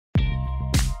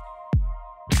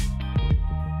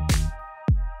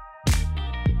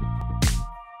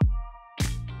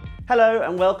Hello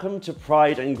and welcome to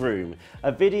Pride and Groom,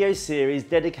 a video series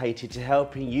dedicated to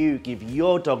helping you give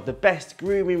your dog the best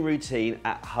grooming routine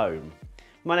at home.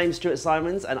 My name's Stuart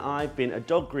Simons and I've been a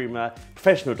dog groomer,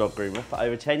 professional dog groomer for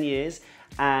over 10 years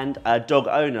and a dog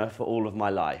owner for all of my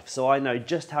life. So I know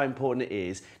just how important it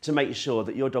is to make sure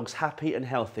that your dog's happy and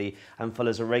healthy and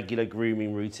follows a regular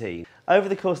grooming routine. Over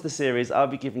the course of the series, I'll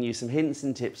be giving you some hints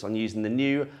and tips on using the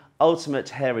new ultimate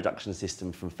hair reduction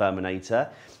system from FURminator,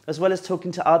 as well as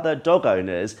talking to other dog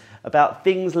owners about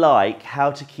things like how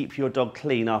to keep your dog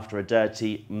clean after a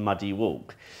dirty, muddy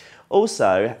walk.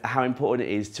 Also, how important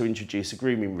it is to introduce a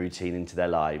grooming routine into their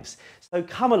lives. So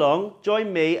come along,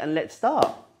 join me and let's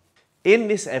start. In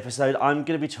this episode, I'm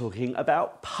going to be talking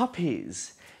about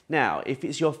puppies. Now, if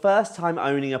it's your first time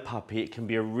owning a puppy, it can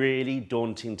be a really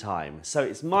daunting time. So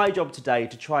it's my job today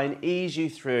to try and ease you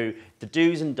through the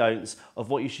do's and don'ts of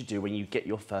what you should do when you get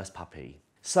your first puppy.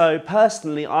 So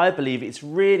personally, I believe it's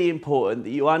really important that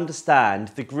you understand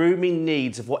the grooming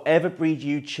needs of whatever breed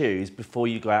you choose before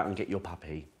you go out and get your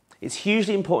puppy. It's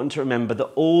hugely important to remember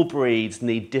that all breeds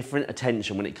need different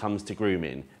attention when it comes to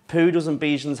grooming. Poodles and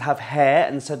Bichons have hair,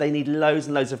 and so they need loads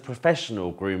and loads of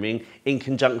professional grooming in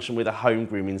conjunction with a home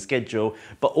grooming schedule,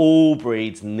 but all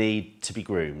breeds need to be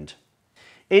groomed.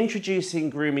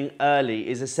 Introducing grooming early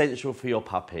is essential for your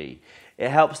puppy. It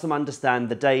helps them understand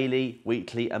the daily,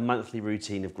 weekly and monthly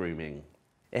routine of grooming.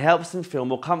 It helps them feel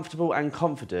more comfortable and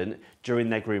confident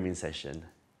during their grooming session.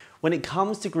 When it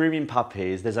comes to grooming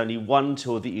puppies, there's only one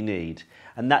tool that you need,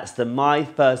 and that's the My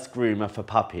First Groomer for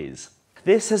Puppies.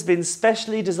 This has been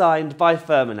specially designed by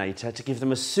FURminator to give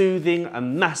them a soothing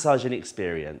and massaging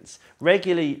experience.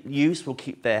 Regular use will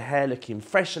keep their hair looking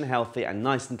fresh and healthy and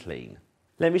nice and clean.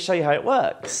 Let me show you how it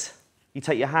works. You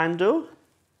take your handle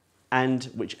and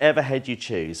whichever head you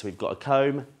choose. So we've got a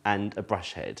comb and a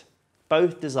brush head,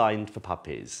 both designed for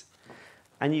puppies.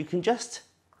 And you can just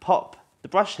pop the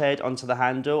brush head onto the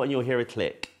handle and you'll hear a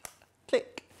click,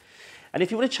 click. And if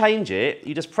you want to change it,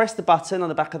 you just press the button on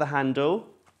the back of the handle,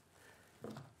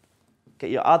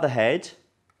 get your other head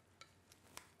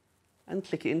and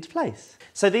click it into place.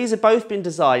 So these have both been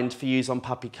designed for use on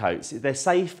puppy coats. They're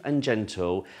safe and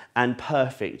gentle and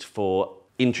perfect for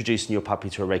introducing your puppy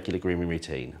to a regular grooming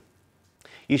routine.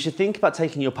 You should think about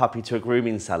taking your puppy to a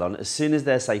grooming salon as soon as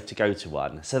they're safe to go to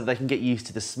one, so that they can get used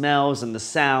to the smells and the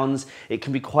sounds. It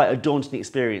can be quite a daunting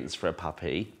experience for a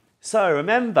puppy. So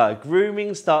remember,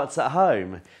 grooming starts at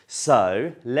home.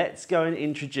 So let's go and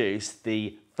introduce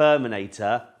the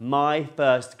FURminator My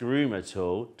First Groomer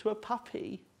tool to a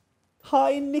puppy.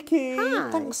 Hi Nikki.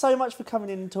 Hi. Thanks so much for coming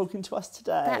in and talking to us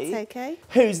today. That's okay.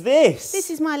 Who's this? This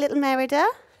is my little Merida.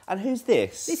 And who's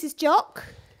this? This is Jock.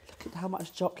 Look at how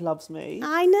much Jock loves me.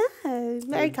 I know,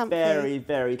 very comfy. Very,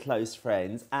 very close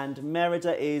friends. And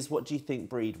Merida is, what do you think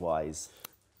breed-wise?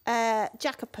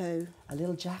 Jackapoo. A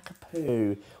little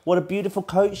Jackapoo. What a beautiful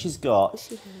coat she's got.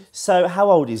 She has. So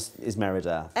how old is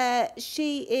Merida?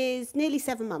 She is nearly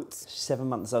 7 months. She's 7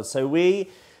 months old.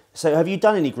 So have you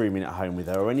done any grooming at home with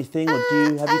her or anything? Or have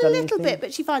you done anything? A little bit,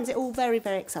 but she finds it all very,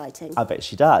 very exciting. I bet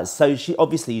she does. So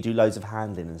obviously you do loads of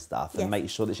handling and stuff and Yes. make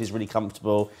sure that she's really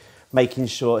comfortable, making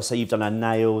sure, so you've done her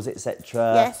nails,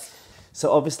 etc. Yes.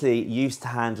 So obviously used to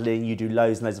handling, you do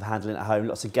loads and loads of handling at home,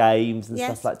 lots of games and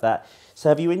Yes. stuff like that. So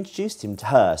have you introduced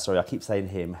her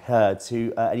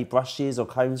to any brushes or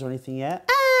combs or anything yet?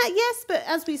 Yes, but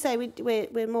as we say,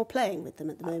 we're more playing with them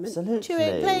at the moment.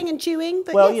 Absolutely. Playing and chewing,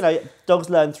 but Well, yes. you know, dogs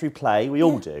learn through play, we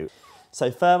all do. So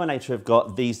FURminator have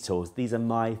got these tools. These are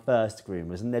My First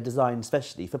Groomers and they're designed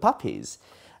especially for puppies.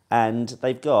 And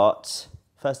they've got,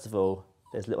 first of all,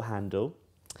 there's a little handle.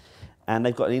 And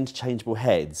they've got an interchangeable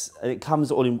heads, and it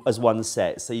comes all in as one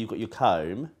set. So you've got your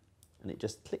comb, and it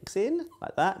just clicks in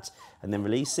like that, and then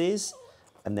releases,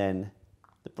 and then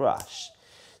the brush.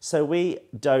 So we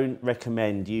don't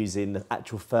recommend using the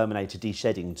actual FURminator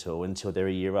deshedding tool until they're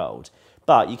a year old,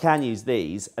 but you can use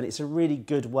these, and it's a really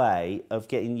good way of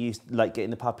getting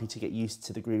the puppy to get used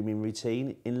to the grooming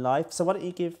routine in life. So why don't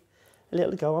you give a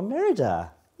little go on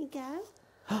Merida? Here you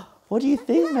go. What do you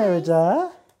think,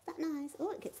 Merida? That nice.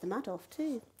 Oh, it gets the mud off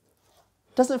too.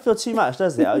 Doesn't feel too much,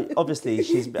 does it? Obviously,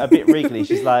 she's a bit wriggly.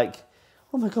 She's like,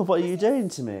 oh my God, what are you doing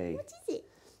to me? What is it?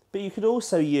 But you could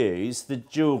also use the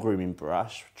dual grooming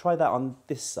brush. Try that on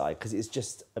this side because it's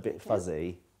just a bit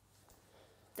fuzzy.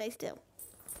 Stay still.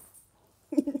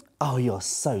 Oh, you're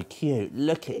so cute.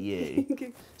 Look at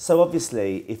you. So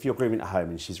obviously, if you're grooming at home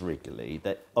and she's wriggly,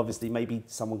 that obviously maybe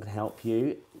someone can help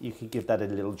you. You could give that a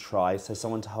little try. So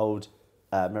someone to hold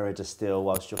Merida still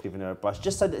whilst you're giving her a brush,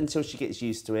 just so that until she gets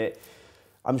used to it.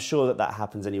 I'm sure that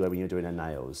happens anyway when you're doing her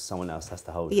nails. Someone else has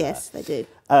to hold her. Yes, they do.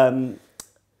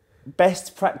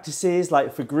 best practices,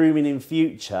 like for grooming in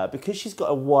future, because she's got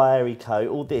a wiry coat,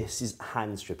 all this is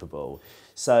hand strippable.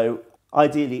 So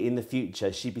ideally in the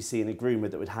future, she'd be seeing a groomer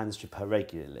that would hand strip her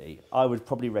regularly. I would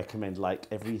probably recommend like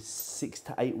every 6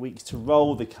 to 8 weeks to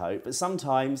roll the coat. But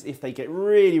sometimes if they get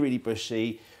really, really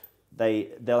bushy,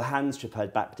 they'll hand strip her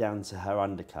back down to her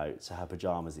undercoat, to her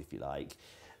pyjamas, if you like.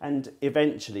 And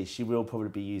eventually she will probably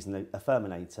be using a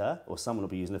FURminator, or someone will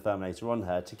be using a FURminator on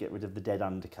her to get rid of the dead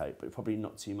undercoat, but probably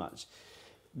not too much.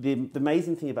 The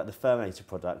amazing thing about the FURminator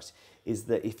product is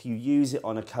that if you use it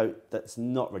on a coat that's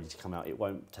not ready to come out, it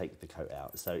won't take the coat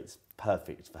out. So it's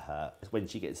perfect for her when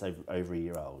she gets over a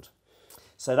year old.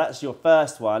 So that's your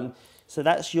first one. So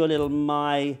that's your little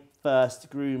My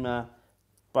First Groomer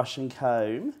brush and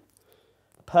comb.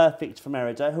 Perfect for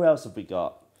Merida. Who else have we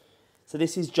got? So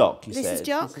this is Jock, you said. This is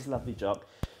Jock. This is lovely Jock.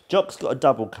 Jock's got a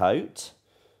double coat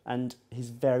and he's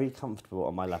very comfortable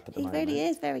on my lap at the moment. He really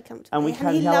is very comfortable. And we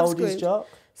can, how old is Jock?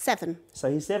 7. So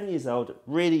he's 7 years old,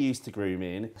 really used to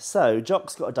grooming. So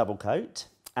Jock's got a double coat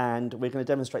and we're going to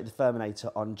demonstrate the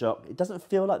FURminator on Jock. It doesn't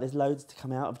feel like there's loads to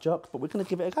come out of Jock, but we're going to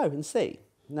give it a go and see.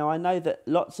 Now I know that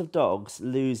lots of dogs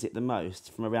lose it the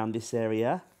most from around this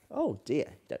area. Oh dear,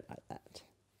 don't like that.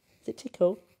 Does it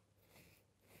tickle?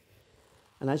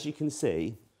 And as you can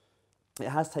see, it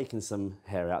has taken some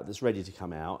hair out that's ready to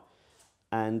come out,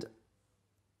 and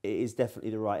it is definitely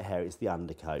the right hair. It's the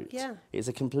undercoat. Yeah. It's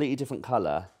a completely different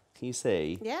colour. Can you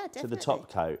see? Yeah, definitely. To the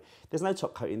top coat. There's no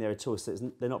top coat in there at all, so it's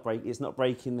not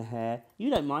breaking the hair.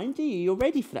 You don't mind, do you? You're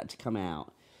ready for that to come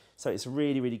out. So it's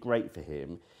really, really great for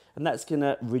him. And that's going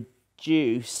to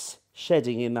reduce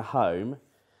shedding in the home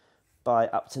by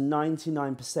up to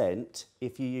 99%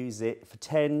 if you use it for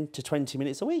 10 to 20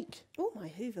 minutes a week. Oh, my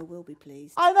Hoover will be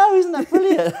pleased. I know, isn't that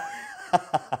brilliant?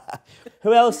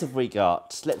 Who else have we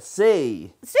got? Let's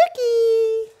see.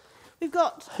 Suki! We've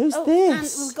got... Who's and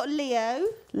this? we've got Leo.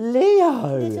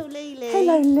 Leo. Little Lily.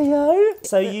 Hello, Leo.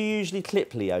 So you usually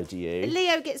clip Leo, do you?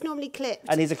 Leo gets normally clipped.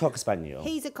 And he's a Cocker Spaniel.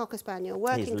 He's a Cocker Spaniel,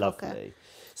 working He's Cocker. lovely.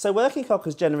 So working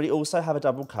Cockers generally also have a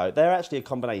double coat. They're actually a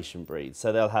combination breed,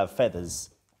 so they'll have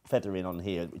feathering on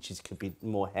here, which could be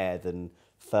more hair than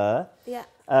fur. Yeah.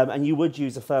 And you would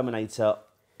use a FURminator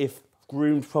if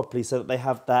groomed properly, so that they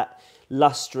have that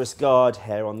lustrous guard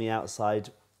hair on the outside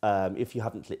if you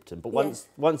haven't clipped them. But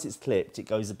once it's clipped, it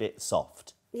goes a bit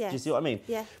soft. Yeah. Do you see what I mean?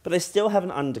 Yeah. But they still have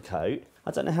an undercoat.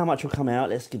 I don't know how much will come out.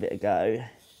 Let's give it a go.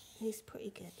 He's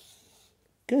pretty good.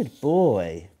 Good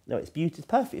boy. No, it's beautiful. It's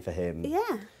perfect for him.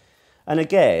 Yeah. And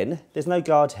again, there's no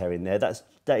guard hair in there. That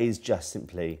is just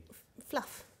simply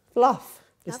Fluff. fluff.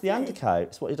 It's the Lovely. undercoat.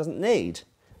 It's what he doesn't need.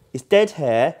 It's dead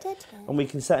hair. Dead hair. And we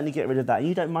can certainly get rid of that. And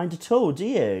you don't mind at all, do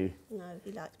you? No,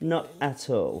 he likes being Not groomed. at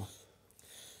all.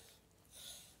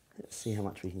 Let's see how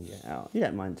much we can get out. You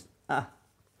don't mind. I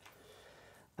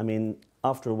mean,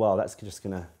 after a while, that's just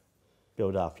going to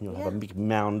build up and you'll have a big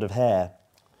mound of hair.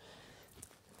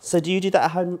 So do you do that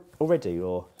at home already,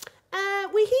 or?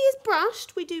 He is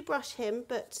brushed. We do brush him,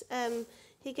 but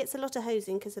he gets a lot of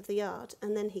hosing because of the yard,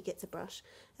 and then he gets a brush.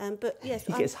 But yes,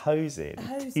 He gets hosing.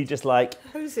 Hosed. You just like...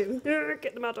 hose him.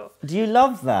 Get the mud off. Do you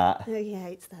love that? No, he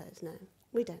hates those. No,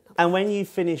 we don't love And when you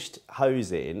finished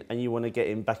hosing and you want to get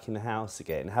him back in the house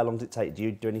again, how long does it take? Do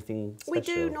you do anything special? We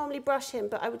do normally brush him,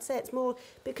 but I would say it's more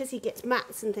because he gets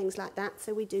mats and things like that.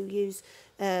 So we do use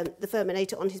the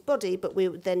FURminator on his body, but we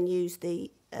would then use the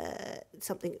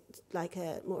something like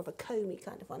more of a comby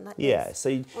kind of one, like this,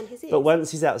 So on his ears. but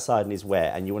once he's outside and he's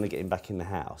wet and you want to get him back in the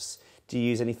house, do you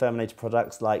use any FURminator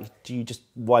products? Like, do you just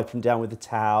wipe him down with a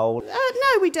towel?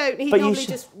 No, we don't. He But you normally should-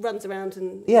 just runs around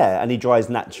and... Yeah, and he dries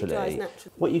naturally. He dries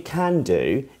naturally. What you can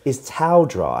do is towel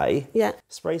dry. Yeah.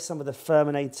 Spray some of the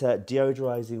FURminator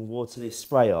deodorizing waterless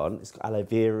spray on. It's got aloe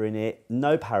vera in it,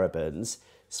 no parabens.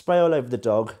 Spray all over the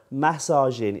dog,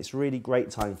 massage in. It's a really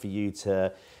great time for you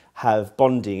to have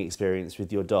bonding experience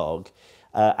with your dog.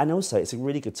 And also, it's a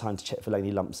really good time to check for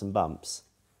any lumps and bumps.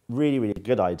 Really, really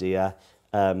good idea.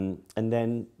 And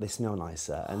then they smell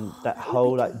nicer. And that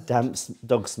whole like damp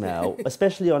dog smell,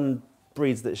 especially on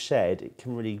breeds that shed, it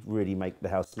can really, really make the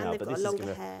house smell. And they've got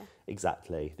longer hair.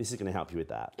 Exactly. This is going to help you with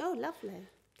that. Oh, lovely. Can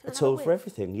I A have tool whiff? for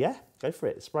everything. Yeah, go for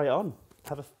it. Spray it on.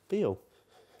 Have a feel.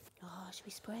 Oh, should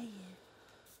we spray you?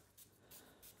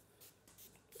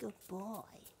 Good boy.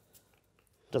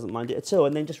 Doesn't mind it at all.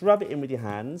 And then just rub it in with your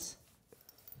hands.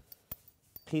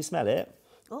 Can you smell it?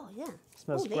 Oh, yeah.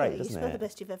 Smells Leo, great, doesn't you smell it? the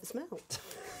best you've ever smelled.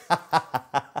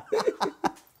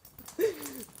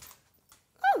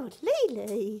 Oh,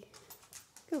 Lily.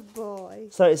 Good boy.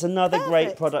 Lovely. So it's another great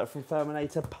Perfect. product from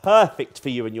FURminator, perfect for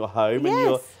you and your home. And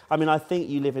Yes. I mean, I think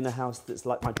you live in a house that's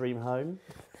like my dream home.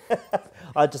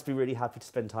 I'd just be really happy to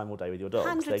spend time all day with your dogs.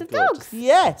 Hundreds They're of gorgeous. dogs.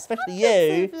 Yeah, especially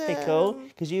you, Hundreds of Pickle, them.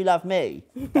 because you love me.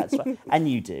 That's right. And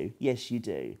you do. Yes, you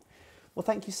do. Well,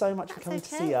 thank you so much for That's coming okay.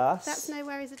 to see us. That's no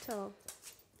worries at all.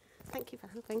 Thank you for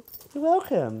having. You're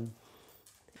welcome.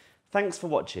 Thanks for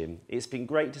watching. It's been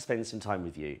great to spend some time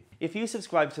with you. If you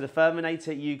subscribe to the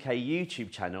FURminator UK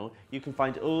YouTube channel, you can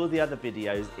find all the other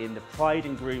videos in the Pride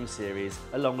and Groom series,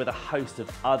 along with a host of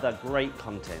other great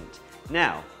content.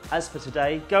 Now, as for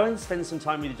today, go and spend some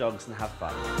time with your dogs and have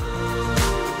fun.